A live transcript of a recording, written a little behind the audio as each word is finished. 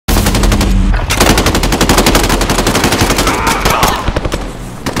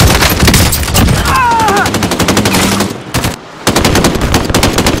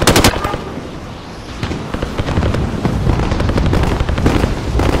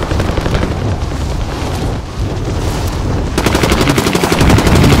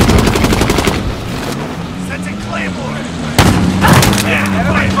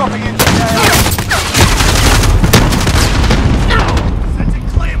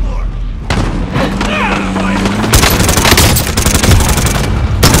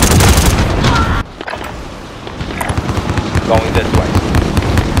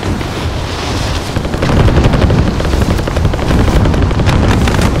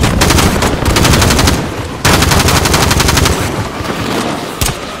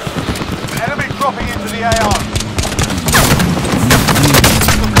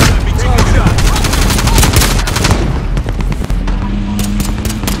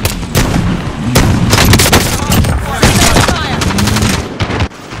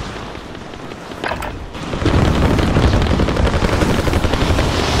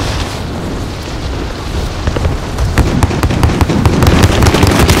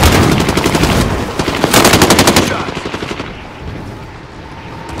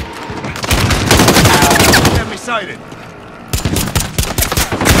sighted.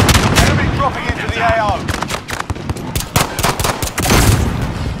 Enemy dropping into the AO.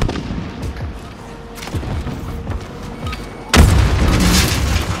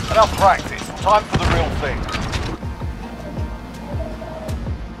 Enough practice. Time for the real thing.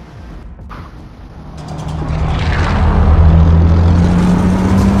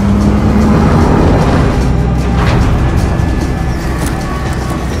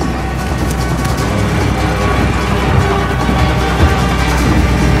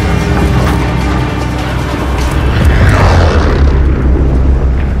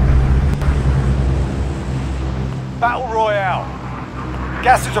 Battle Royale.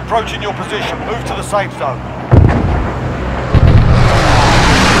 Gas is approaching your position. Move to the safe zone.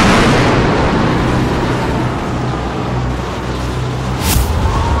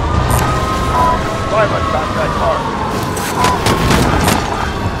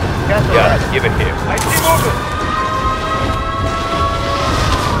 Yeah, give it here. I see movement.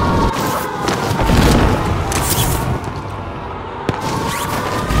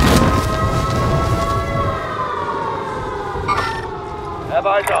 Have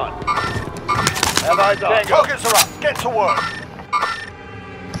eyes on. Have eyes on. Targets are up. Get to work.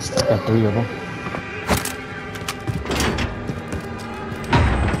 Got 3 of them.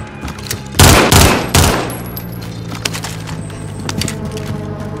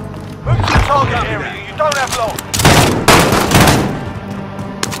 Move to the target area. You don't have long.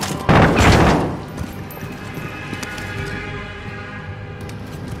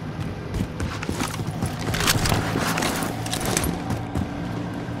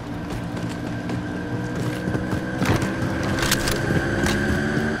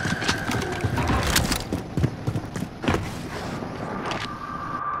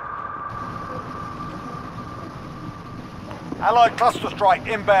 Allied cluster strike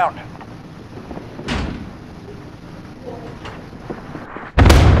inbound.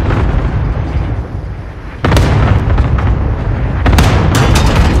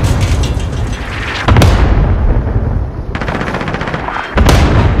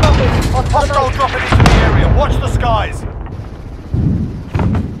 Hostile dropping into the area. Watch the skies.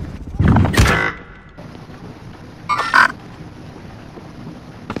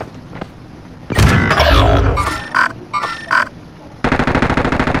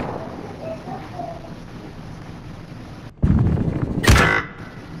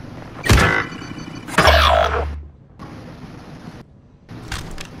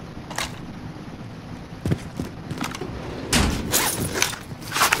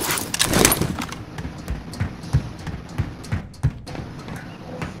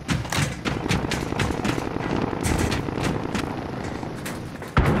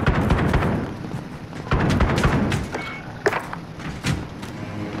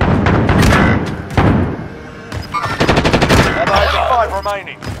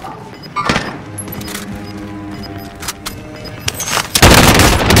 Remaining.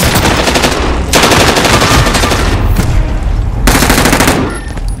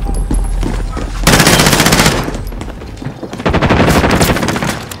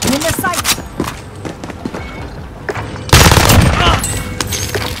 In the sight.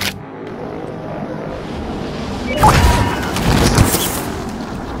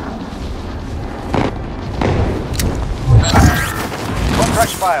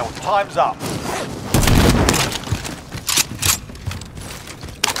 Contract failed. Time's up.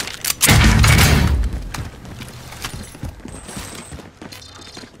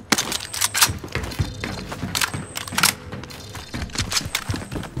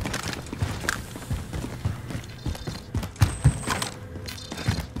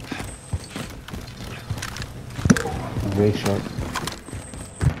 Very short.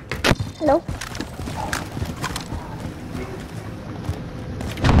 Hello.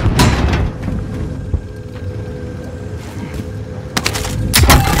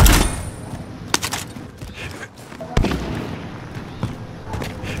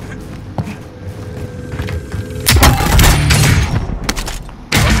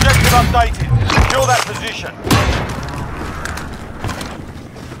 Objective updated. Secure that position.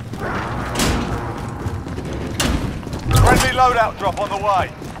 Friendly loadout drop on the way.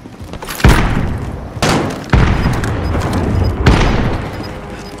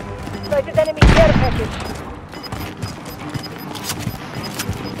 Sighted enemy care package.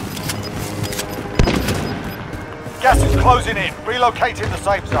 Gas is closing in. Relocating the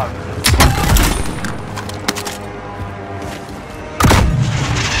safe zone.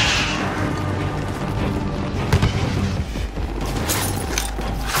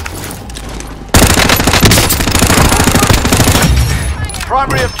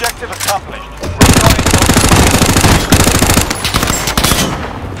 Primary objective accomplished. Rejoining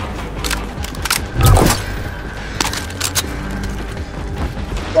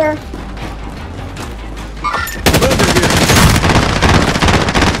Where?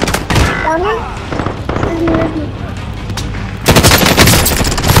 Down one? Where's he?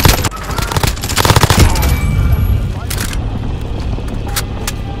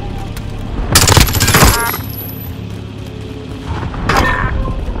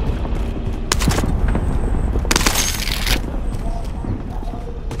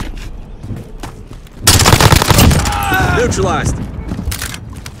 Neutralized.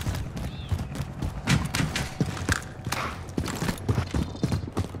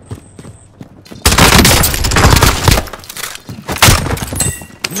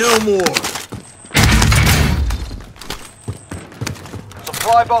 No more.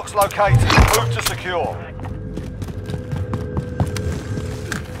 Supply box located. Move to secure.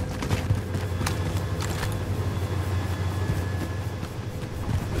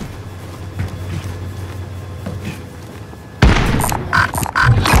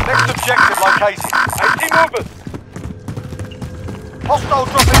 Next objective located. I see movement. Hostile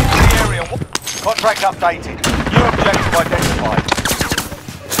dropping into the area. Contract updated. New objective identified.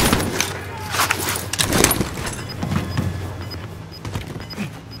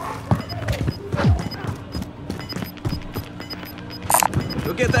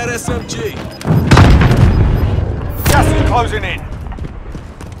 Go get that SMG. Gas is closing in.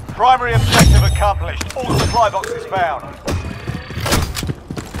 Primary objective accomplished. All supply boxes found.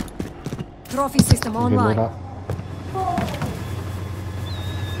 Trophy system online.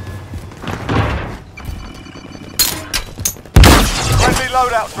 Friendly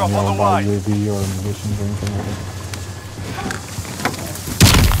loadout drop on the way. UAV or munitions or anything like that.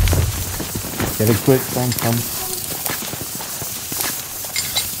 Get it quick, thanks, come.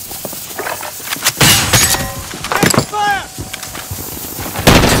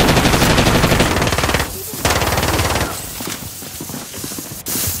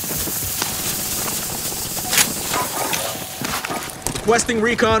 Requesting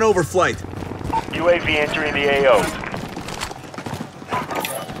recon overflight. UAV entering the AO.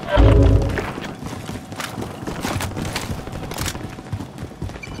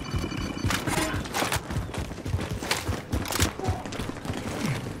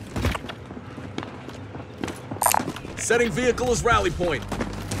 Setting vehicle as rally point.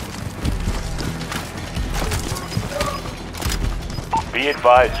 Be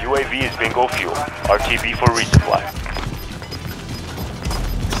advised, UAV is bingo fuel. RTB for resupply.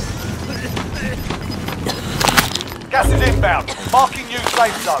 Gas is inbound. Marking new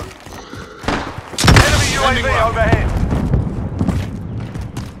safe zone. Enemy UAV overhead.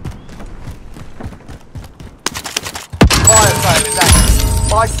 Fire sale is active.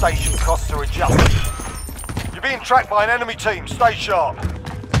 Buy station costs are adjusted. You're being tracked by an enemy team. Stay sharp.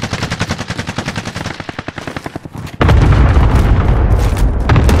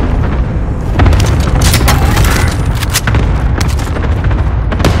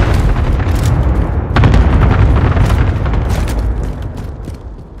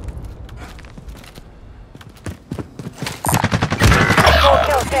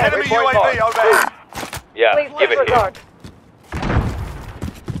 Enemy UAV overhead. Yeah, Please give it here. disregard.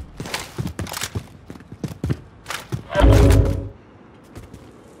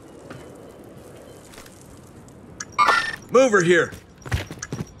 Mover here.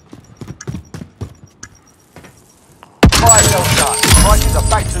 Fire cell shut. Prices are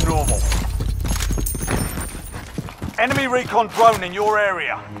back to normal. Enemy recon drone in your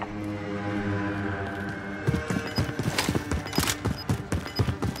area.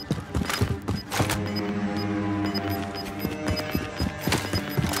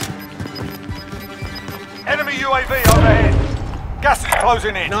 Enemy UAV overhead. Gas is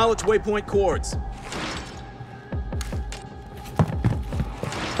closing in. Knowledge waypoint coords.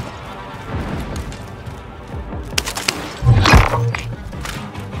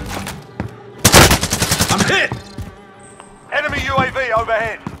 I'm hit! Enemy UAV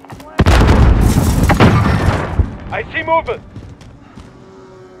overhead. I see movement.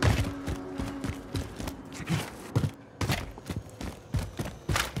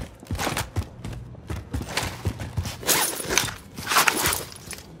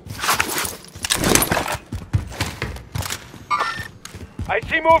 I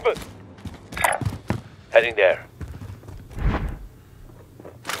see movement. Heading there.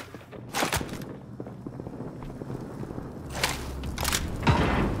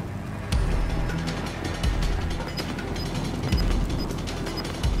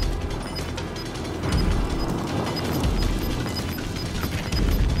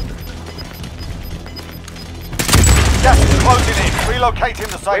 Gas is closing in. Relocating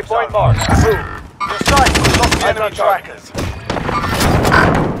the safe zone. Waypoint marked. Move. You're safe. We've lost the enemy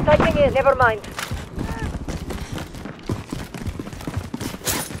trackers. Fighting in, never mind.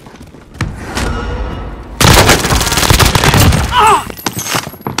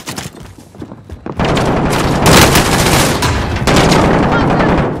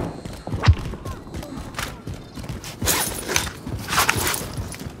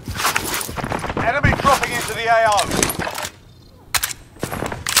 Enemy dropping into the AO.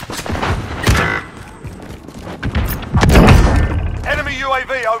 Enemy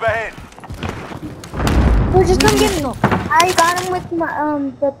UAV overhead. Oh, just come get me. I got him with my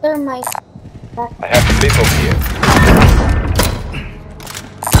the thermite. I have people here.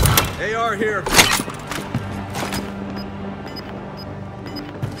 AR here.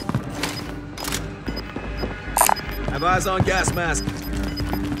 Have eyes on gas mask.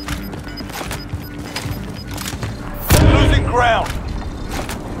 Losing ground.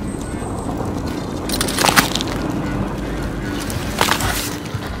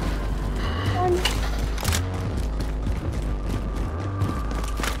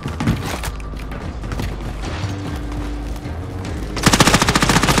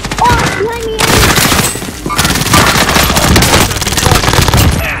 Oh, behind me!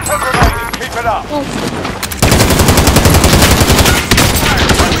 Ten remaining. Keep it up.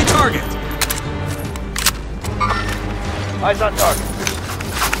 Friendly target. Eyes on target.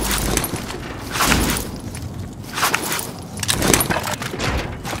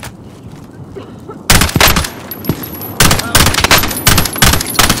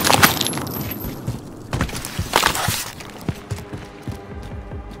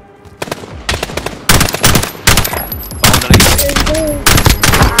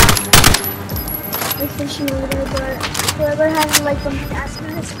 But whoever has like a gas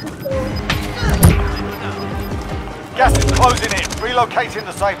mask could go. Gas is closing in. Relocating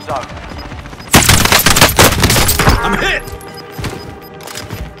the safe zone. I'm hit.